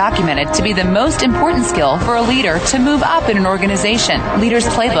has been documented to be the most important skill for a leader to move up in an organization. Leader's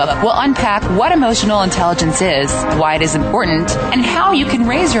Playbook will unpack what emotional intelligence is, why it is important, and how you can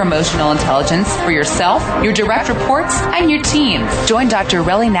raise your emotional intelligence for yourself, your direct reports, and your team. Join Dr.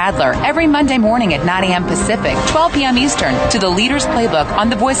 Relly Nadler every Monday morning at 9 a.m. Pacific, 12 p.m. Eastern to the Leader's Playbook on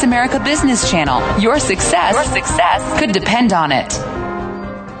the Voice America Business Channel. Your success could depend on it.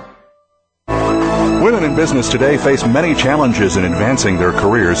 Women in business today face many challenges in advancing their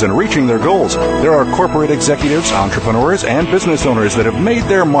careers and reaching their goals. There are corporate executives, entrepreneurs, and business owners that have made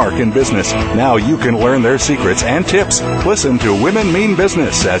their mark in business. Now you can learn their secrets and tips. Listen to Women Mean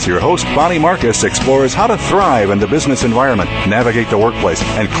Business as your host, Bonnie Marcus, explores how to thrive in the business environment, navigate the workplace,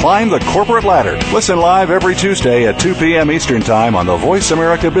 and climb the corporate ladder. Listen live every Tuesday at 2 p.m. Eastern Time on the Voice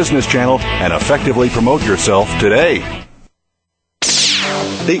America Business Channel and effectively promote yourself today.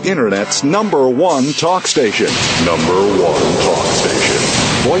 The Internet's #1 talk station. #1 talk station.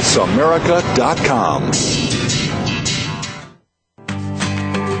 VoiceAmerica.com.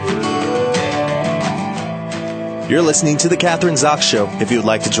 You're listening to The Kathryn Zox Show. If you would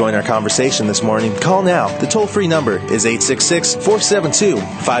like to join our conversation this morning, call now. The toll-free number is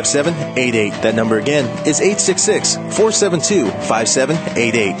 866-472-5788. That number again is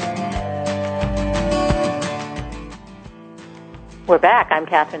 866-472-5788. We're back. I'm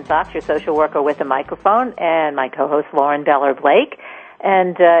Kathryn Zox, your social worker with a microphone, and my co-host Lauren Beller Blake.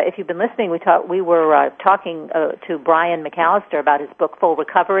 And if you've been listening, we were talking to Brian McAllister about his book, Full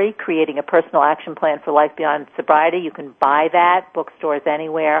Recovery, Creating a Personal Action Plan for Life Beyond Sobriety. You can buy that, bookstores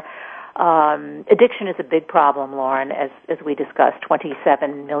anywhere. Addiction is a big problem, Lauren, as we discussed.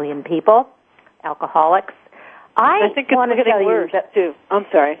 27 million people, alcoholics. I think it's getting worse, too. I'm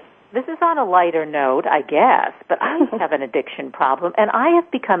sorry. This is on a lighter note, I guess, but I have an addiction problem, and I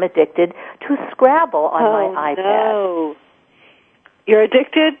have become addicted to Scrabble on my iPad. No. You're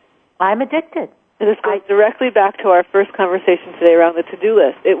addicted? I'm addicted. And this goes directly back to our first conversation today around the to-do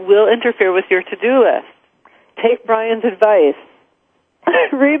list. It will interfere with your to-do list. Take Brian's advice.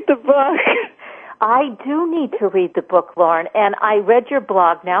 Read the book. I do need to read the book, Lauren, and I read your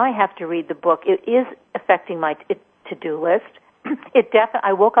blog. Now I have to read the book. It is affecting my to-do list.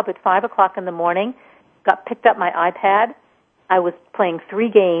 I woke up at 5 o'clock in the morning, picked up my iPad. I was playing 3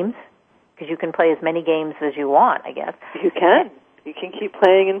 games, because you can play as many games as you want, I guess. You can. You can keep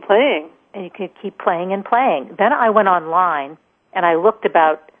playing and playing. And you can keep playing and playing. Then I went online, and I looked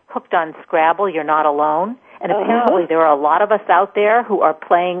about Hooked on Scrabble, You're Not Alone. And apparently there are a lot of us out there who are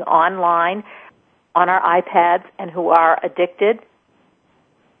playing online on our iPads and who are addicted.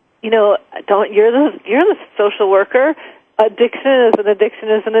 You know, you're the social worker. Addiction is an addiction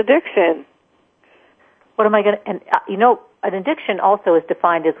is an addiction. What am I going to... And, an addiction also is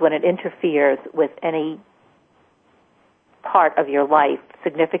defined as when it interferes with any part of your life,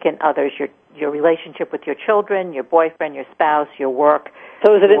 significant others, your relationship with your children, your boyfriend, your spouse, your work.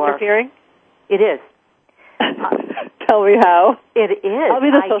 So is it interfering? It is. Tell me how. It is. I'll be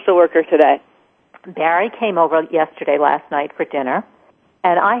the social worker today. Barry came over last night for dinner.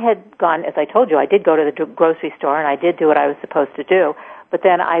 And I had gone, as I told you, I did go to the grocery store, and I did do what I was supposed to do. But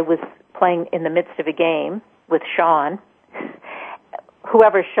then I was playing in the midst of a game with Sean,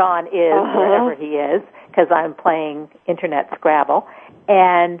 whoever Sean is, wherever he is, because I'm playing Internet Scrabble.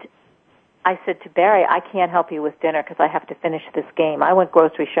 And I said to Barry, I can't help you with dinner because I have to finish this game. I went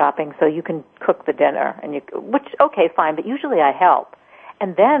grocery shopping, so you can cook the dinner. Okay, fine, but usually I help.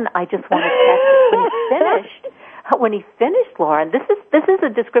 And then I just wanted to when he finished, Lauren, this is a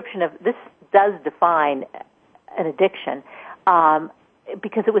description of, this does define an addiction,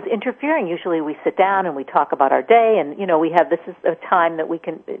 because it was interfering. Usually we sit down and we talk about our day, and, this is a time that we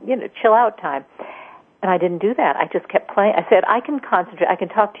can, chill out time. And I didn't do that. I just kept playing. I said, I can concentrate, I can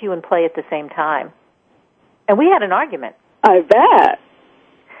talk to you and play at the same time. And we had an argument. I bet.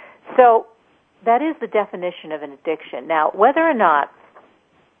 So that is the definition of an addiction. Now, whether or not,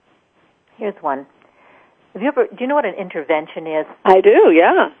 here's one. Do you know what an intervention is? I do,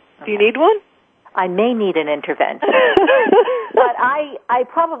 yeah. Okay. Do you need one? I may need an intervention. But I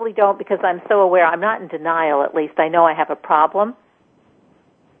probably don't, because I'm so aware. I'm not in denial, at least. I know I have a problem.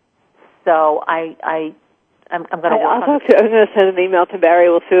 So I'm going to work on it. I'm going to send an email to Barry.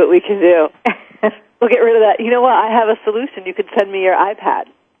 We'll see what we can do. We'll get rid of that. You know what? I have a solution. You could send me your iPad.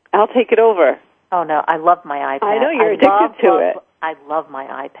 I'll take it over. Oh, no. I love my iPad. I know you're addicted to it. I love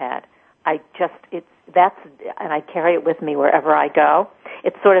my iPad. and I carry it with me wherever I go.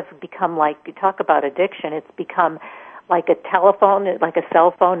 It's sort of become like, you talk about addiction, it's become like a telephone, like a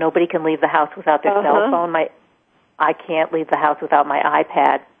cell phone. Nobody can leave the house without their cell phone. I can't leave the house without my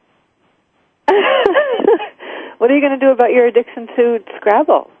iPad. What are you going to do about your addiction to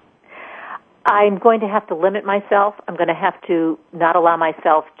Scrabble? I'm going to have to limit myself. I'm going to have to not allow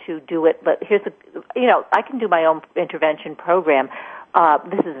myself to do it. But I can do my own intervention program.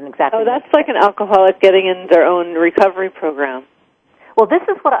 This isn't exactly. Oh, that's like an alcoholic getting in their own recovery program. Well, this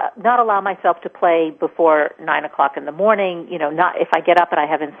is what not allow myself to play before 9 o'clock in the morning. Not if I get up and I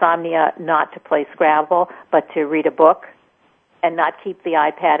have insomnia, not to play Scrabble, but to read a book, and not keep the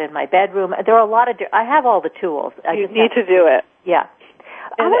iPad in my bedroom. There are a lot of. I have all the tools. You need to do it. Yeah.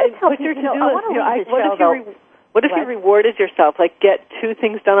 And put your to-do list. What if you rewarded yourself? Like, get 2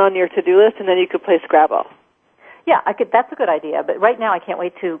 things done on your to-do list, and then you could play Scrabble. Yeah, I could. That's a good idea. But right now, I can't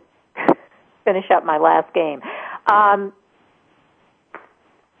wait to finish up my last game,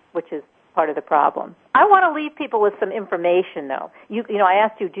 which is part of the problem. I want to leave people with some information, though. I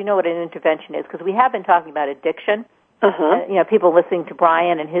asked you, do you know what an intervention is? Because we have been talking about addiction. People listening to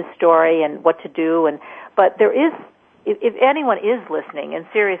Brian and his story and what to do, but there is. If anyone is listening, and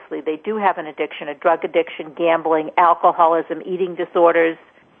seriously, they do have an addiction, a drug addiction, gambling, alcoholism, eating disorders.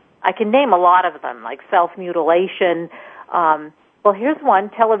 I can name a lot of them, like self-mutilation. Well, here's one,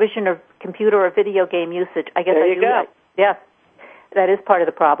 television or computer or video game usage. I guess there you go. Yes, that is part of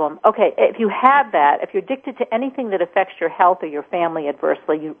the problem. Okay, if you have that, if you're addicted to anything that affects your health or your family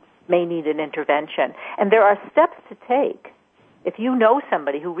adversely, you may need an intervention. And there are steps to take. If you know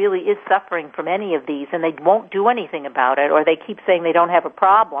somebody who really is suffering from any of these and they won't do anything about it, or they keep saying they don't have a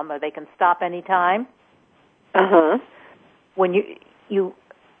problem, or they can stop any time, when you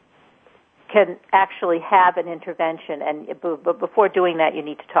can actually have an intervention, but before doing that, you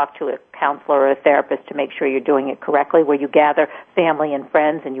need to talk to a counselor or a therapist to make sure you're doing it correctly, where you gather family and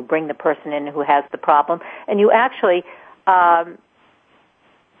friends and you bring the person in who has the problem, and you actually talk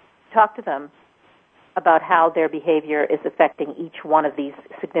to them about how their behavior is affecting each one of these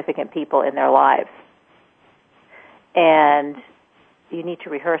significant people in their lives. And you need to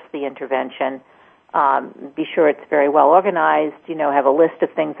rehearse the intervention. Be sure it's very well organized. Have a list of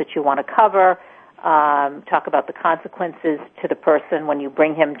things that you want to cover. Talk about the consequences to the person when you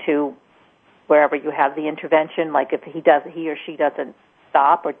bring him to wherever you have the intervention. Like if he or she doesn't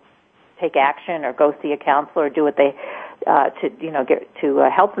stop or take action or go see a counselor or do what they to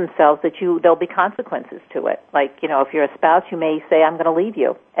help themselves, there'll be consequences to it. Like, if you're a spouse, you may say, I'm going to leave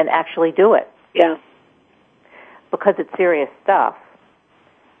you, and actually do it. Yeah. Because it's serious stuff.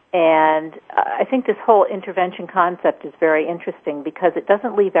 And I think this whole intervention concept is very interesting because it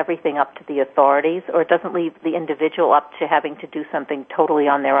doesn't leave everything up to the authorities, or it doesn't leave the individual up to having to do something totally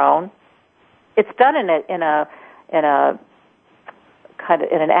on their own. It's done in a kind of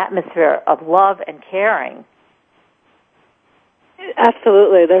in an atmosphere of love and caring.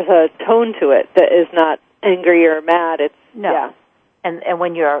 Absolutely. There's a tone to it that is not angry or mad. Yeah. And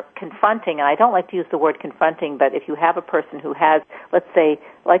when you're confronting, and I don't like to use the word confronting, but if you have a person who has, let's say,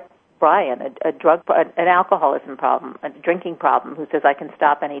 like Brian, an alcoholism problem, a drinking problem, who says, I can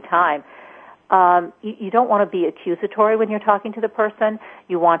stop any time, you don't want to be accusatory when you're talking to the person.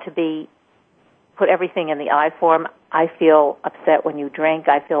 You want to put everything in the I form. I feel upset when you drink.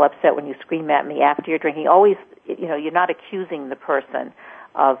 I feel upset when you scream at me after you're drinking. Always, you're not accusing the person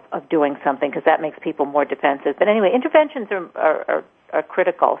of doing something, because that makes people more defensive. But anyway, interventions are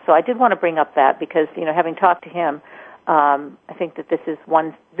critical. So I did want to bring up that because, having talked to him, I think that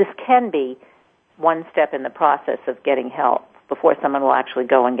this can be one step in the process of getting help before someone will actually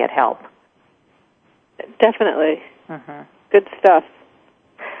go and get help. Definitely. Mm-hmm. Good stuff.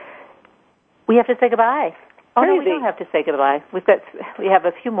 We have to say goodbye. Oh, Crazy. no, we don't have to say goodbye. We have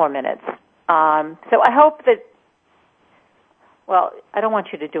a few more minutes. So I hope that. Well, I don't want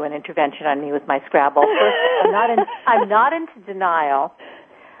you to do an intervention on me with my Scrabble. First, I'm not into denial.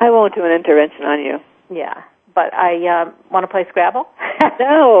 I won't do an intervention on you. Yeah, but I want to play Scrabble.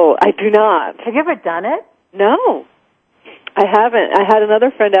 No, I do not. Have you ever done it? No, I haven't. I had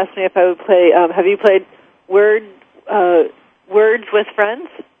another friend ask me if I would play. Have you played Words with Friends?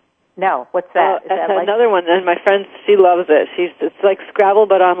 No. What's that? That's another one, and my friend, she loves it. It's like Scrabble,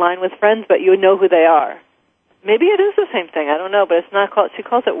 but online with friends, but you know who they are. Maybe it is the same thing. I don't know, but it's not called. She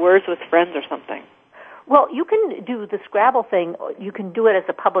calls it Words with Friends or something. Well, you can do the Scrabble thing. You can do it as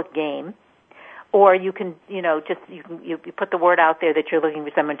a public game, or you can, you put the word out there that you're looking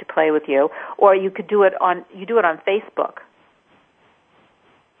for someone to play with you, or you could do it on Facebook.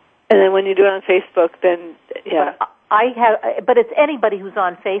 And then when you do it on Facebook, then yeah. But but it's anybody who's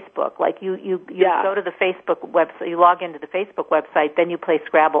on Facebook. Like you go to the Facebook website, you log into the Facebook website, then you play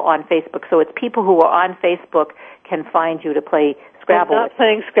Scrabble on Facebook. So it's people who are on Facebook can find you to play Scrabble. I'm not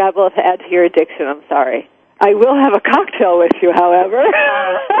playing Scrabble to add to your addiction, I'm sorry. I will have a cocktail with you, however.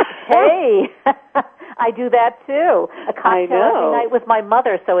 Hey, I do that too. A cocktail every night with my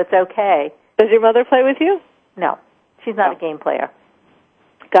mother, so it's okay. Does your mother play with you? No, she's not a game player.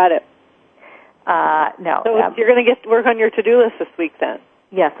 Got it. No. So you're going to work on your to-do list this week then?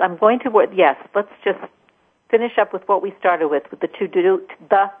 Yes, I'm going to work. Yes, let's just finish up with what we started with the to-do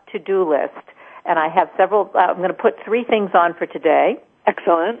list. And I have several. I'm going to put 3 things on for today.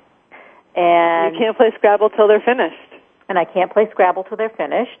 Excellent. And you can't play Scrabble till they're finished. And I can't play Scrabble till they're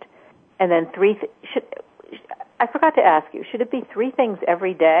finished. And then I forgot to ask you, should it be 3 things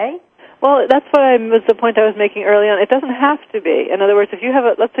every day? Well, that's was the point I was making early on. It doesn't have to be. In other words, if you have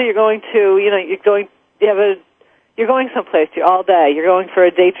let's say you're going to, you're going someplace all day. You're going for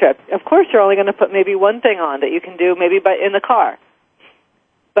a day trip. Of course, you're only going to put maybe one thing on that you can do maybe in the car.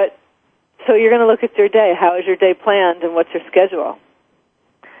 But so you're going to look at your day. How is your day planned, and what's your schedule?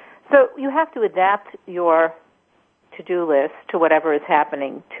 So you have to adapt your to-do list to whatever is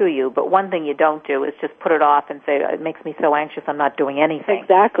happening to you. But one thing you don't do is just put it off and say, it makes me so anxious I'm not doing anything.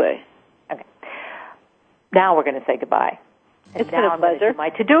 Exactly. Okay. Now we're going to say goodbye. And it's been a pleasure. I'm going to do my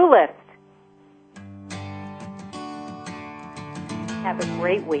to-do list. Have a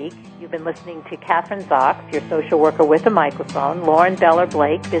great week. You've been listening to Kathryn Zox, your social worker with a microphone, Lauren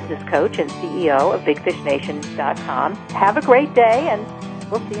Beller-Blake, business coach and CEO of BigFishNation.com. Have a great day, and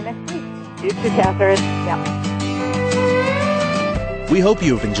we'll see you next week. You too, Kathryn. Yeah. We hope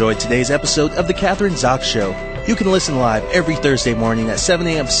you have enjoyed today's episode of The Kathryn Zox Show. You can listen live every Thursday morning at 7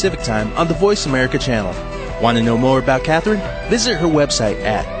 a.m. Pacific Time on the Voice America channel. Want to know more about Kathryn? Visit her website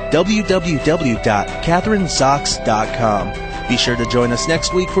at www.kathrynzox.com. Be sure to join us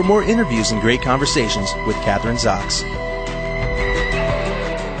next week for more interviews and great conversations with Kathryn Zox.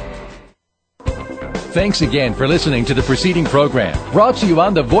 Thanks again for listening to the preceding program, brought to you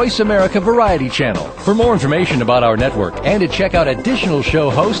on the Voice America Variety Channel. For more information about our network and to check out additional show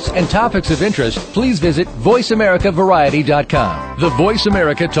hosts and topics of interest, please visit VoiceAmericaVariety.com. The Voice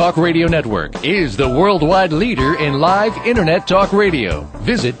America Talk Radio Network is the worldwide leader in live Internet talk radio.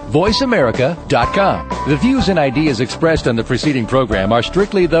 Visit VoiceAmerica.com. The views and ideas expressed on the preceding program are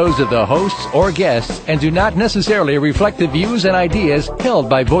strictly those of the hosts or guests and do not necessarily reflect the views and ideas held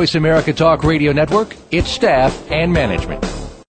by Voice America Talk Radio Network, its staff, and management.